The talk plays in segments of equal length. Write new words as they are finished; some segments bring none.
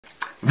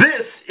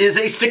This is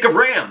a stick of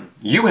RAM.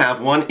 You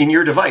have one in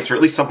your device, or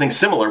at least something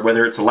similar,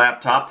 whether it's a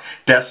laptop,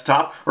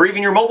 desktop, or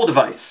even your mobile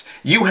device.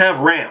 You have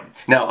RAM.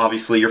 Now,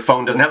 obviously, your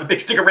phone doesn't have a big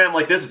stick of RAM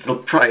like this. It's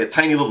a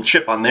tiny little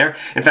chip on there.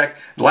 In fact,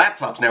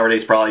 laptops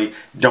nowadays probably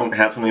don't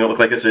have something that look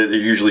like this. They're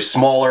usually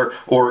smaller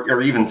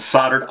or even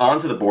soldered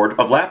onto the board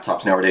of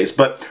laptops nowadays.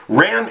 But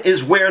RAM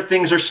is where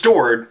things are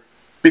stored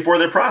before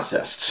they're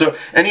processed. So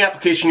any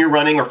application you're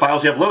running or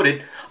files you have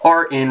loaded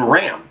are in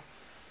RAM.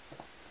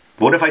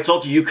 What if I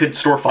told you you could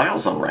store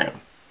files on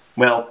RAM?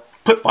 Well,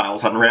 put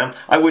files on RAM.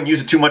 I wouldn't use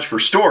it too much for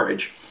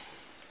storage.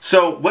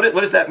 So what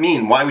does that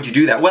mean? Why would you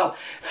do that? Well,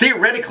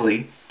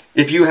 theoretically,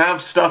 if you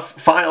have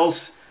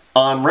files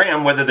on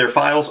RAM, whether they're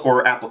files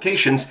or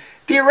applications,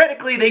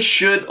 theoretically they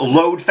should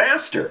load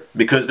faster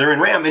because they're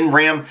in RAM, and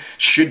RAM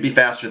should be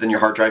faster than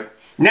your hard drive.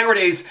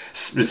 Nowadays,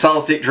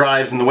 solid-state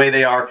drives and the way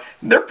they are,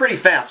 they're pretty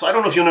fast, so I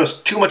don't know if you'll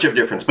notice too much of a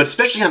difference, but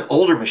especially on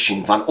older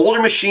machines. On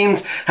older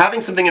machines,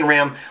 having something in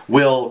RAM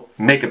will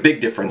make a big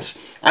difference.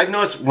 I've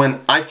noticed when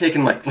I've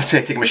taken, let's say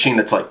I take a machine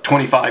that's like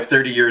 25,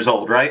 30 years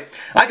old, right?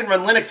 I can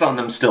run Linux on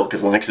them still,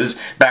 because Linux is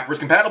backwards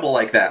compatible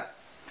like that.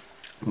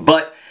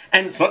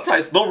 And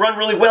sometimes they'll run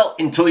really well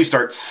until you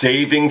start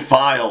saving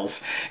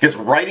files, because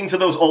writing to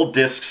those old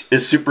disks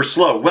is super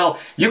slow. Well,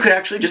 you could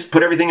actually just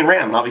put everything in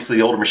RAM, and obviously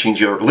the older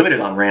machines you're limited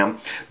on RAM,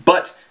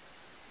 but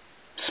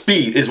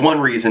speed is one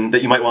reason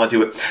that you might want to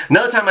do it.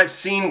 Another time I've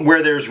seen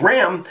where there's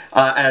RAM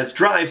as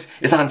drives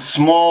is on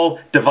small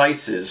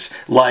devices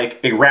like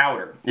a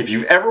router. If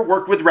you've ever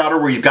worked with a router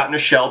where you've gotten a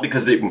shell,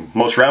 because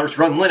most routers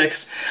run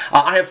Linux,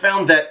 I have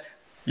found that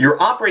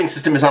your operating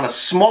system is on a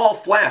small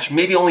flash,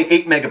 maybe only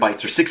 8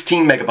 megabytes or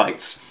 16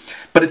 megabytes,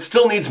 but it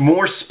still needs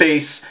more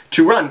space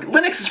to run.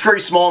 Linux is very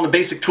small, and the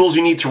basic tools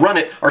you need to run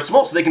it are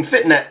small, so they can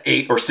fit in that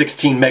 8 or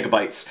 16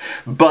 megabytes.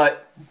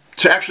 But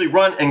to actually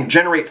run and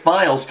generate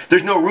files,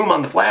 there's no room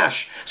on the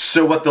flash.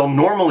 So what they'll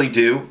normally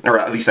do, or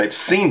at least I've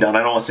seen done, I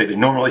don't want to say they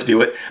normally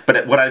do it,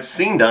 but what I've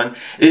seen done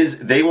is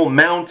they will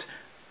mount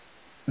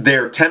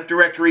their temp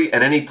directory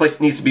and any place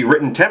that needs to be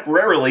written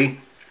temporarily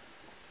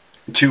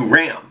to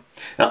RAM.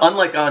 Now,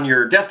 unlike on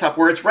your desktop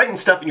where it's writing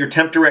stuff in your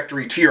temp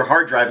directory to your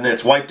hard drive and then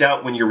it's wiped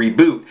out when you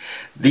reboot,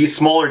 these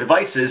smaller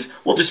devices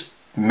will just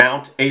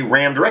mount a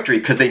RAM directory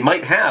because they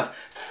might have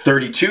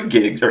 32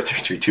 gigs, or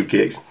 32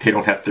 gigs, they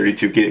don't have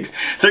 32 gigs,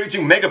 32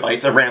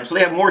 megabytes of RAM, so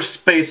they have more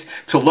space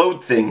to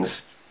load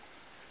things.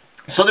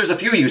 So there's a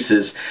few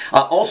uses.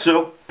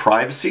 Also,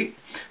 privacy.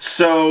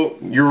 So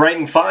you're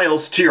writing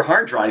files to your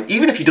hard drive,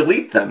 even if you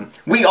delete them,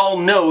 we all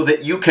know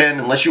that you can,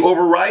 unless you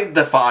override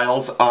the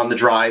files on the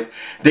drive,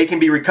 they can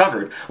be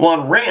recovered. Well,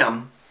 on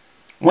RAM,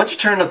 once you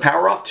turn the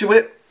power off to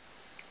it,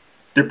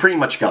 they're pretty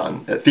much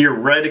gone.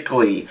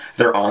 Theoretically,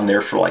 they're on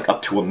there for like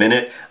up to a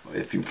minute.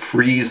 If you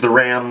freeze the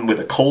RAM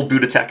with a cold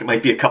boot attack, it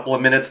might be a couple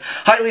of minutes.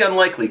 Highly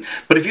unlikely.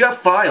 But if you have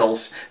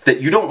files that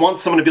you don't want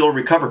someone to be able to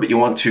recover, but you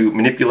want to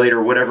manipulate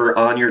or whatever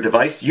on your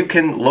device, you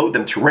can load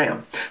them to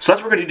RAM. So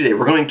that's what we're going to do today.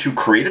 We're going to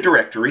create a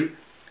directory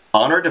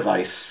on our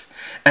device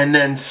and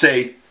then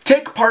say,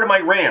 take part of my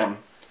RAM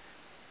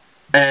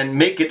and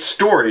make it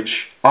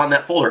storage on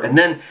that folder. And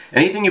then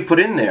anything you put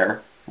in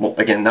there, well,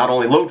 again, not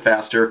only load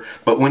faster,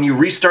 but when you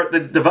restart the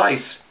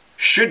device,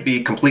 should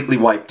be completely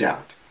wiped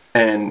out.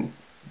 And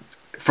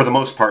for the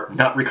most part,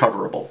 not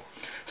recoverable.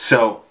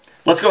 So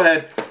let's go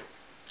ahead.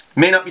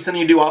 May not be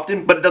something you do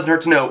often, but it doesn't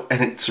hurt to know,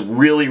 and it's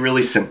really,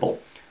 really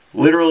simple.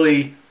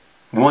 Literally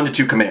 1 to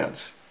 2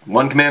 commands.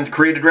 One command to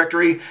create a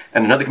directory,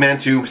 and another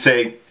command to,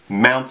 say,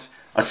 mount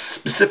a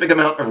specific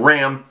amount of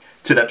RAM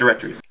to that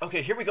directory.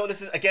 Okay, here we go.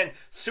 This is, again,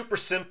 super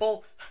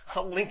simple.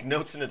 I'll link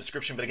notes in the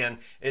description, but again,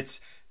 it's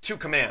 2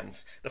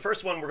 commands. The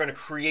first one, we're going to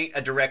create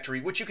a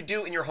directory, which you could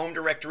do in your home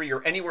directory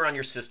or anywhere on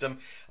your system.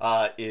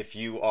 If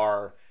you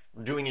are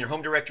doing in your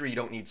home directory, you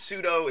don't need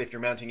sudo. If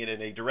you're mounting it in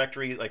a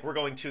directory like we're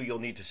going to, you'll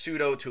need to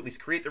sudo to at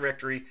least create the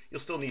directory. You'll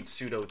still need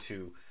sudo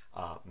to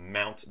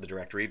mount the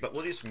directory, but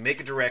we'll just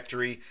make a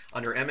directory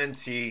under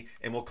MNT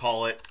and we'll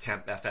call it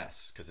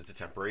tempfs because it's a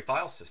temporary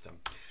file system.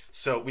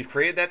 So we've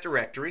created that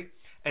directory,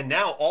 and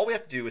now all we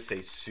have to do is say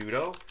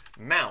sudo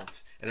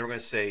mount, and then we're going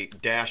to say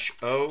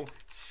 -o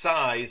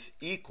size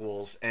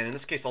equals, and in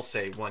this case I'll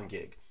say 1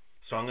 gig.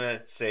 So I'm going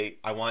to say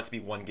I want it to be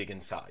 1 gig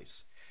in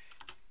size.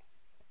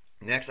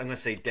 Next, I'm going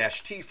to say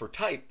 -t for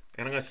type,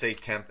 and I'm going to say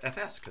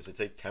tempfs because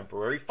it's a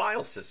temporary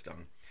file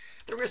system.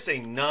 Then we're going to say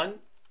none.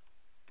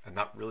 I'm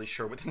not really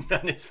sure what the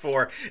none is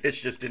for.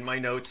 It's just in my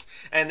notes.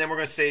 And then we're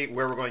going to say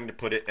where we're going to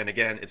put it. And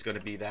again, it's going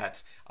to be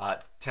that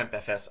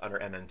tempfs under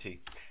MNT.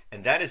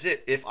 And that is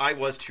it. If I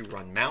was to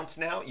run mount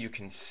now, you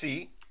can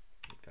see,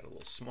 make that a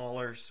little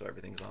smaller so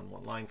everything's on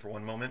one line for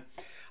one moment.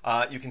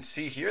 You can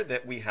see here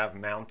that we have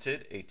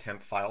mounted a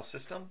temp file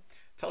system.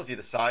 Tells you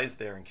the size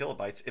there in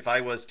kilobytes. If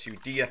I was to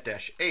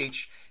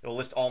df-h, it'll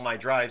list all my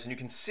drives, and you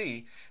can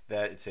see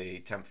that it's a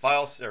temp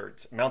file, or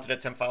it's mounted at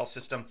temp file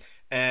system,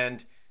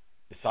 and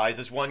the size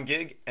is 1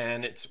 gig,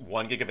 and it's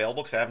 1 gig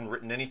available because I haven't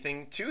written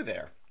anything to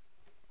there.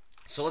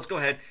 So let's go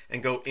ahead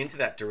and go into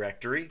that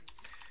directory,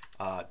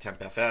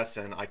 tempfs,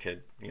 and I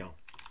could,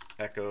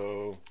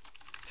 echo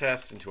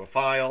test into a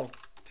file,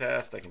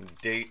 test. I can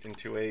date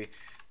into a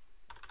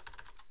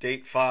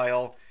date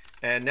file.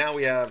 And now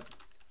we have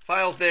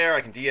files there.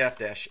 I can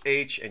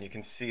df-h, and you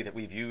can see that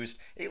we've used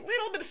a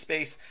little bit of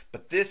space,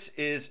 but this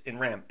is in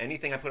RAM.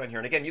 Anything I put on here,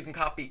 and again, you can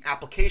copy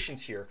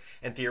applications here,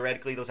 and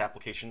theoretically those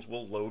applications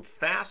will load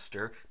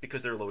faster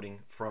because they're loading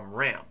from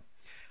RAM.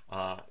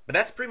 But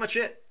that's pretty much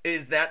it. It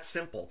is that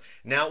simple.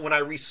 Now, when I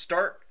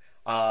restart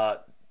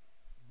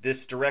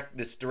this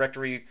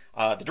directory,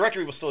 the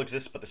directory will still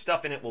exist, but the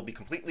stuff in it will be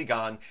completely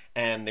gone,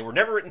 and they were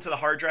never written to the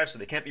hard drive, so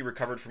they can't be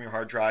recovered from your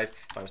hard drive.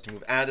 If I was to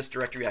move out of this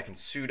directory, I can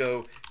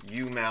sudo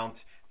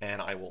umount, and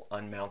I will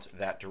unmount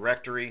that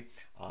directory.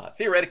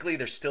 Theoretically,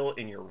 they're still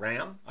in your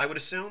RAM, I would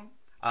assume,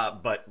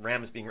 but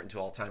RAM is being written to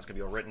all times, going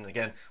to be overwritten.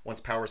 Again, once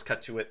power is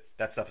cut to it,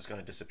 that stuff is going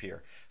to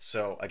disappear.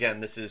 So again,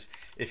 this is,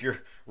 if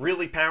you're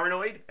really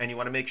paranoid and you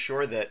want to make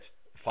sure that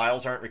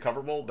files aren't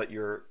recoverable, but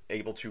you're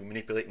able to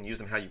manipulate and use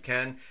them how you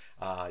can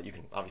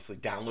obviously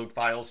download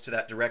files to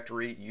that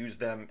directory, use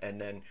them, and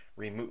then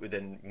remove.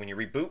 Then when you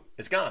reboot,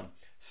 it's gone.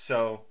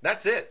 So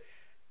that's it.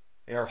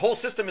 Our whole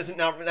system isn't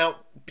now.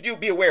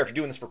 Be aware if you're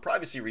doing this for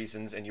privacy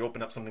reasons and you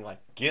open up something like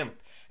GIMP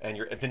and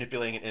you're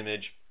manipulating an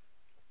image,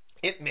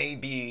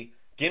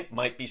 GIMP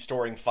might be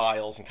storing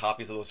files and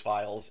copies of those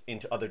files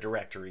into other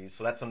directories.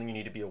 So that's something you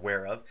need to be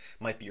aware of.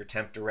 Might be your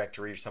temp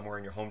directory or somewhere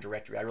in your home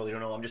directory. I really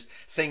don't know. I'm just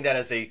saying that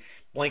as a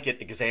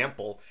blanket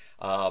example.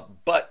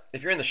 But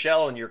if you're in the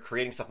shell and you're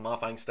creating stuff,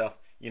 modifying stuff,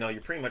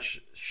 you're pretty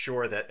much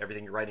sure that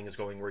everything you're writing is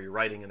going where you're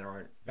writing, and there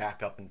aren't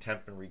backup and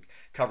temp and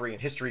recovery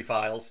and history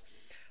files.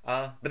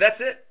 But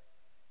that's it.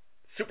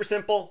 Super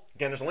simple.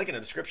 Again, there's a link in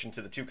the description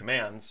to the two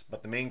commands,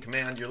 but the main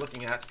command you're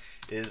looking at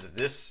is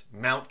this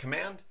mount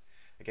command.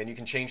 Again, you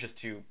can change this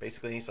to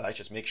basically any size.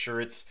 Just make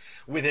sure it's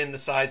within the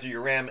size of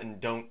your RAM,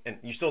 and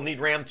you still need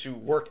RAM to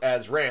work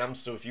as RAM.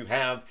 So if you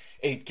have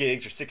 8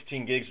 gigs or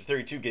 16 gigs or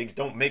 32 gigs,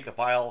 don't make the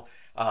file,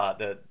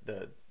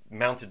 the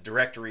mounted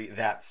directory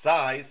that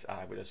size.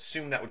 I would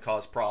assume that would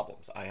cause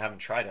problems. I haven't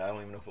tried it. I don't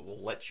even know if it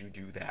will let you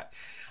do that.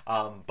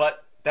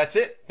 But that's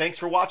it. Thanks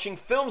for watching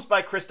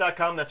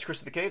filmsbykris.com. That's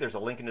Chris with the K. There's a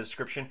link in the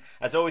description.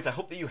 As always, I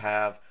hope that you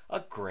have a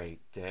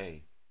great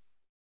day.